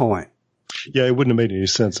 Good point. Yeah, it wouldn't have made any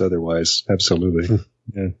sense otherwise. Absolutely.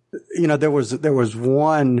 Yeah. You know, there was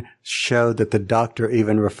one show that the Doctor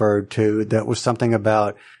even referred to that was something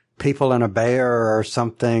about people in a bear or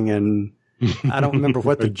something, and I don't remember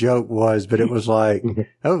what the joke was, but it was like,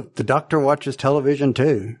 oh, the Doctor watches television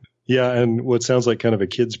too. Yeah, and what sounds like kind of a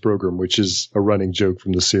kids program, which is a running joke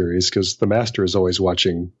from the series, because the Master is always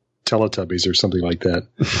watching Teletubbies or something like that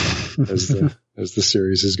as the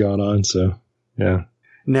series has gone on. So, yeah.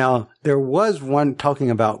 Now, there was one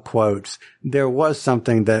talking about quotes. There was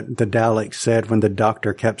something that the Dalek said when the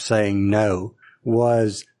Doctor kept saying no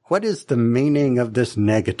was, what is the meaning of this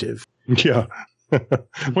negative? Yeah.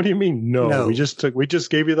 What do you mean? No, we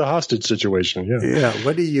just gave you the hostage situation. Yeah. Yeah.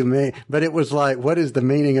 What do you mean? But it was like, what is the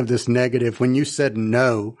meaning of this negative? When you said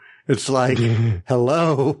no, it's like,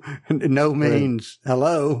 hello. No means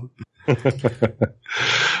hello.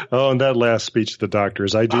 Oh, and that last speech of the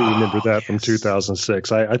Doctor's, I do remember that from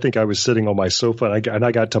 2006. I think I was sitting on my sofa and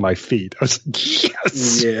I got to my feet. I was like,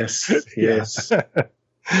 yes.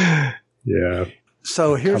 Yeah.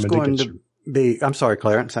 So here's going to be, I'm sorry,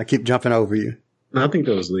 Clarence, I keep jumping over you. I think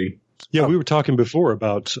that was Lee. Yeah, we were talking before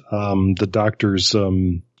about the Doctor's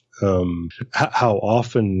how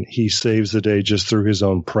often he saves the day just through his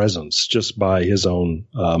own presence, just by his own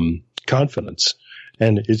confidence.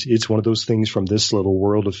 And it's one of those things from this little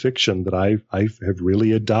world of fiction that I have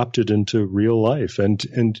really adopted into real life.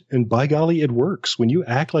 And by golly, it works. When you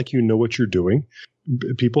act like you know what you're doing,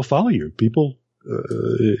 people follow you. People,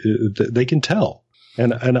 they can tell.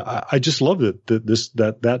 And I just love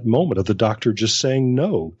that moment of the Doctor just saying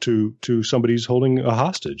no to somebody who's holding a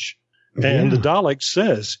hostage. Yeah. And the Dalek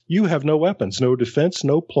says, you have no weapons, no defense,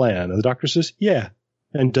 no plan. And the Doctor says, yeah.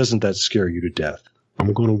 And doesn't that scare you to death?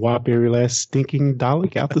 I'm going to whop every last stinking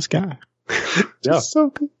Dalek out the sky. Yeah. So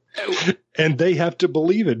good. And they have to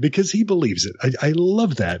believe it because he believes it. I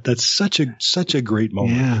love that. That's such a great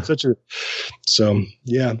moment. Yeah.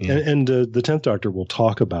 And the 10th Doctor will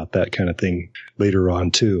talk about that kind of thing later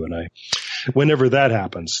on too. And whenever that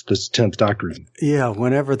happens, this 10th Doctor. Yeah.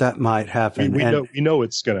 Whenever that might happen. We know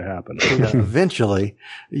it's going to happen. Eventually,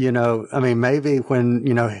 maybe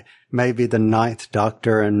when, maybe the 9th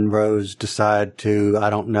Doctor and Rose decide to, I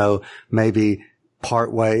don't know, maybe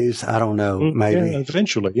part ways. I don't know. Maybe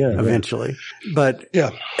eventually. Yeah. Eventually. But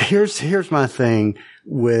here's my thing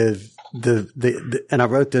with and I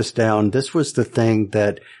wrote this down. This was the thing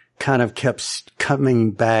that kind of kept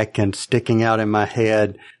coming back and sticking out in my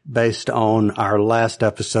head based on our last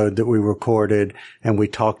episode that we recorded. And we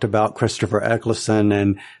talked about Christopher Eccleston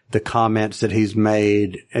and the comments that he's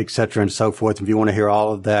made, et cetera, and so forth. If you want to hear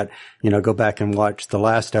all of that, go back and watch the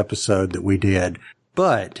last episode that we did.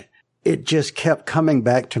 But it just kept coming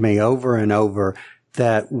back to me over and over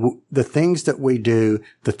that the things that we do,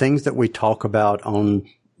 the things that we talk about on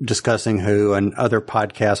Discussing Who and other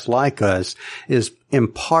podcasts like us is in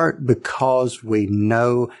part because we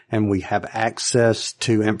know and we have access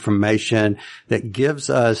to information that gives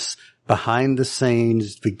us behind the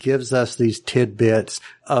scenes, that gives us these tidbits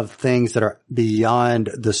of things that are beyond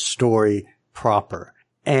the story proper.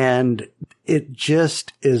 And it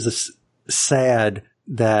just is sad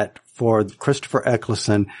that for Christopher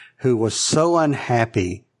Eccleston, who was so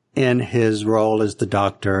unhappy in his role as the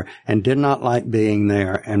Doctor and did not like being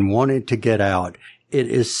there and wanted to get out, it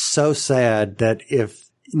is so sad that if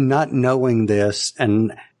not knowing this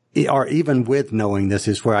or even with knowing this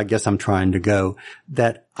is where I guess I'm trying to go,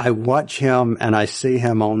 that I watch him and I see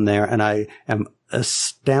him on there and I am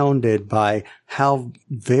astounded by how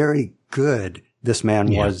very good this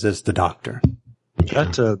man was as the Doctor.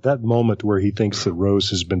 That moment where he thinks that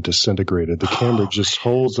Rose has been disintegrated, the camera just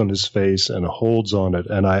holds on his face and holds on it.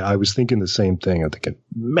 And I was thinking the same thing. I'm thinking,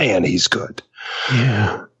 man, he's good.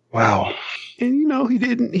 Yeah. Wow. And he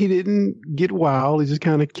didn't get wild. He just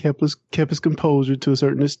kind of kept his composure to a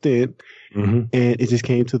certain extent. Mm-hmm. And it just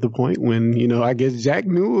came to the point when, I guess Jack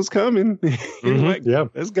knew it was coming. Mm-hmm. Like, yeah,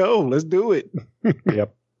 let's go. Let's do it.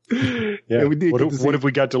 Yep. Yeah. We did what if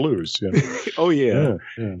we got to lose? Yeah. Oh, yeah.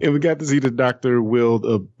 And we got to see the doctor wield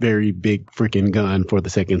a very big freaking gun for the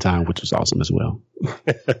second time, which was awesome as well.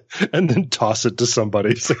 And then toss it to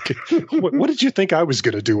somebody. It's like, what did you think I was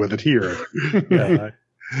going to do with it here? Yeah.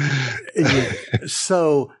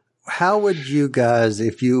 So how would you guys,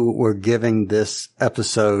 if you were giving this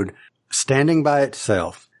episode standing by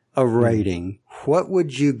itself a rating, what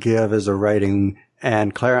would you give as a rating?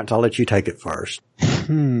 And Clarence, I'll let you take it first.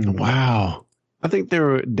 Wow. I think there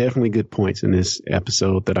were definitely good points in this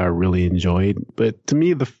episode that I really enjoyed. But to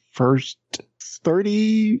me, the first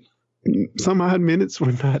 30 some odd minutes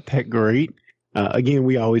were not that great. Again,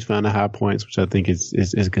 we always find the high points, which I think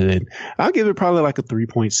is good. I'll give it probably like a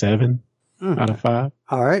 3.7 out of 5.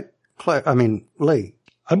 All right. Lee.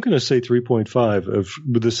 I'm going to say 3.5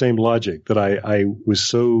 with the same logic that I was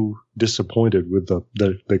so disappointed with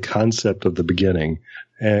the concept of the beginning.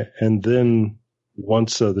 And then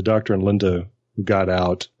once the Doctor and Linda got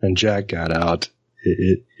out and Jack got out,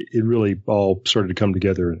 it really all started to come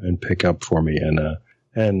together and pick up for me.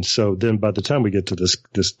 And so then by the time we get to the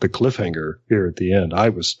cliffhanger here at the end, I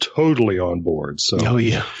was totally on board. So,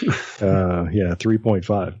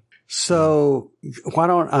 3.5. So why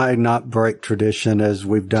don't I not break tradition as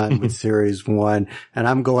we've done with series 1, and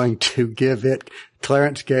I'm going to give it,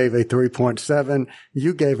 Clarence gave a 3.7,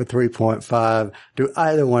 you gave a 3.5. Do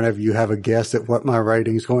either one of you have a guess at what my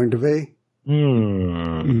rating is going to be?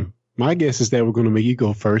 My guess is that we're going to make you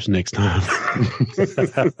go first next time.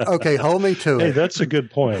 Okay, hold me to it. Hey, that's a good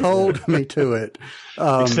point. Hold me to it.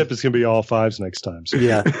 Except it's going to be all 5s next time. So.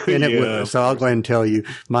 Yeah. And so I'll go ahead and tell you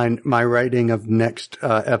my rating of next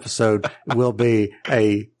episode will be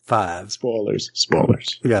a 5. Spoilers.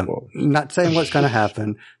 Yeah. Not saying what's going to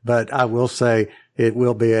happen, but I will say it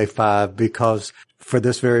will be a 5 because for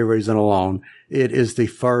this very reason alone, it is the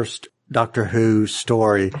first Doctor Who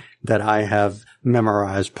story that I have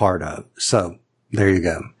memorized part of. So there you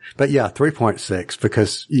go. But yeah, 3.6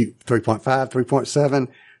 because 3.5, 3.7,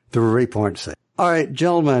 3.6. All right,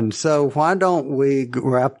 gentlemen. So why don't we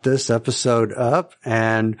wrap this episode up?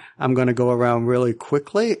 And I'm going to go around really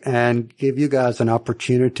quickly and give you guys an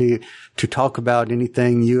opportunity to talk about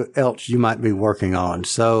anything else you might be working on.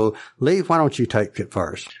 So Lee, why don't you take it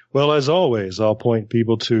first? Well, as always, I'll point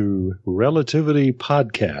people to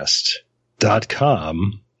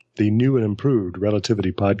relativitypodcast.com, the new and improved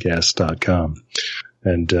relativitypodcast.com.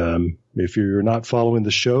 And if you're not following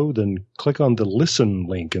the show, then click on the listen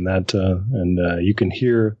link in that, and you can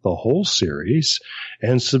hear the whole series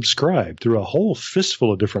and subscribe through a whole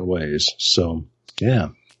fistful of different ways. So, yeah,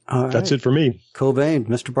 that's it for me. Cool bean,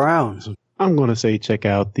 Mr. Brown. I'm going to say check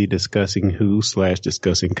out the Discussing Who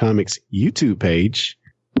 /Discussing Comics YouTube page,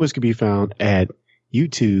 which can be found at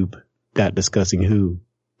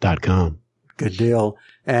youtube.discussingwho.com. Good deal.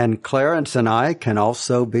 And Clarence and I can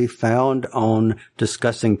also be found on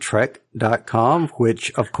discussingtrek.com,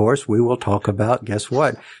 which of course we will talk about, guess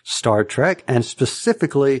what? Star Trek, and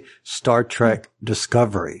specifically Star Trek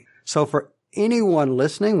Discovery. So for anyone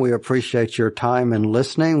listening, we appreciate your time in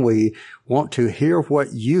listening. We want to hear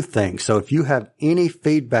what you think. So if you have any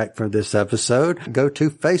feedback for this episode, go to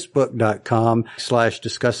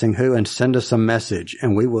facebook.com/discussingwho and send us a message,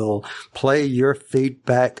 and we will play your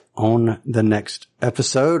feedback on the next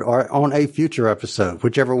episode or on a future episode,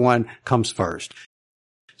 whichever one comes first.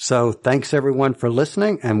 So thanks everyone for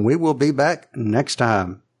listening, and we will be back next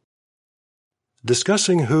time.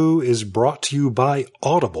 Discussing Who is brought to you by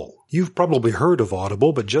Audible. You've probably heard of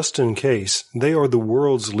Audible, but just in case, they are the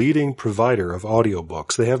world's leading provider of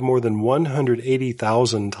audiobooks. They have more than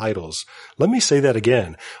 180,000 titles. Let me say that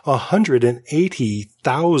again.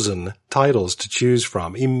 180,000 titles to choose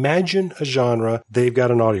from. Imagine a genre, they've got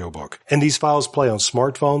an audiobook. And these files play on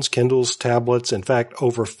smartphones, Kindles, tablets, in fact,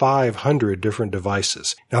 over 500 different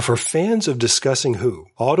devices. Now, for fans of Discussing Who,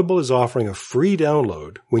 Audible is offering a free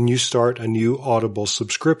download when you start a new Audible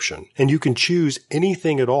subscription. And you can choose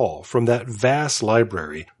anything at all from that vast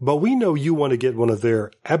library. But we know you want to get one of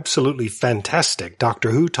their absolutely fantastic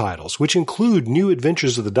Doctor Who titles, which include New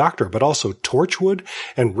Adventures of the Doctor, but also Torchwood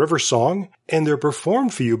and River Song. And they're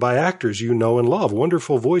performed for you by actors you know and love.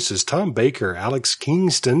 Wonderful voices, Tom Baker, Alex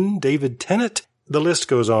Kingston, David Tennant. The list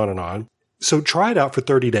goes on and on. So try it out for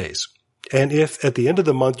 30 days. And if at the end of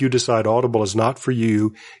the month you decide Audible is not for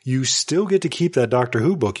you, you still get to keep that Doctor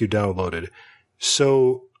Who book you downloaded.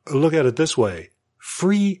 So look at it this way.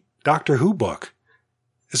 Free Doctor Who book.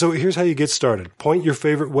 So here's how you get started. Point your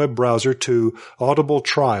favorite web browser to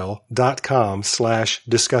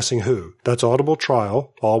audibletrial.com/discussingwho. That's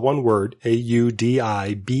audibletrial, all one word,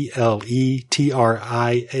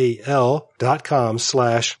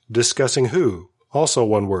 audibletrial.com/discussingwho, also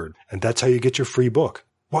one word. And that's how you get your free book.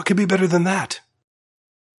 What could be better than that?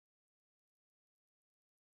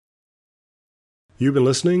 You've been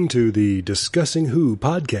listening to the Discussing Who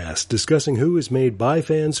podcast. Discussing Who is made by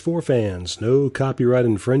fans for fans. No copyright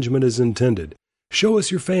infringement is intended. Show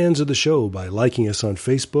us you're fans of the show by liking us on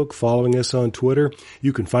Facebook, following us on Twitter.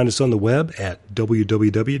 You can find us on the web at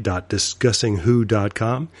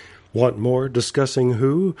www.discussingwho.com. Want more Discussing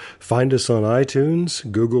Who? Find us on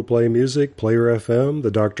iTunes, Google Play Music, Player FM,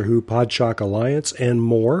 the Doctor Who Podshock Alliance, and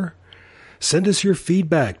more. Send us your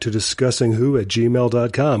feedback to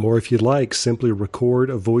discussingwho@gmail.com, or if you'd like, simply record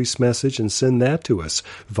a voice message and send that to us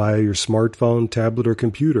via your smartphone, tablet, or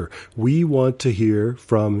computer. We want to hear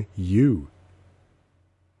from you.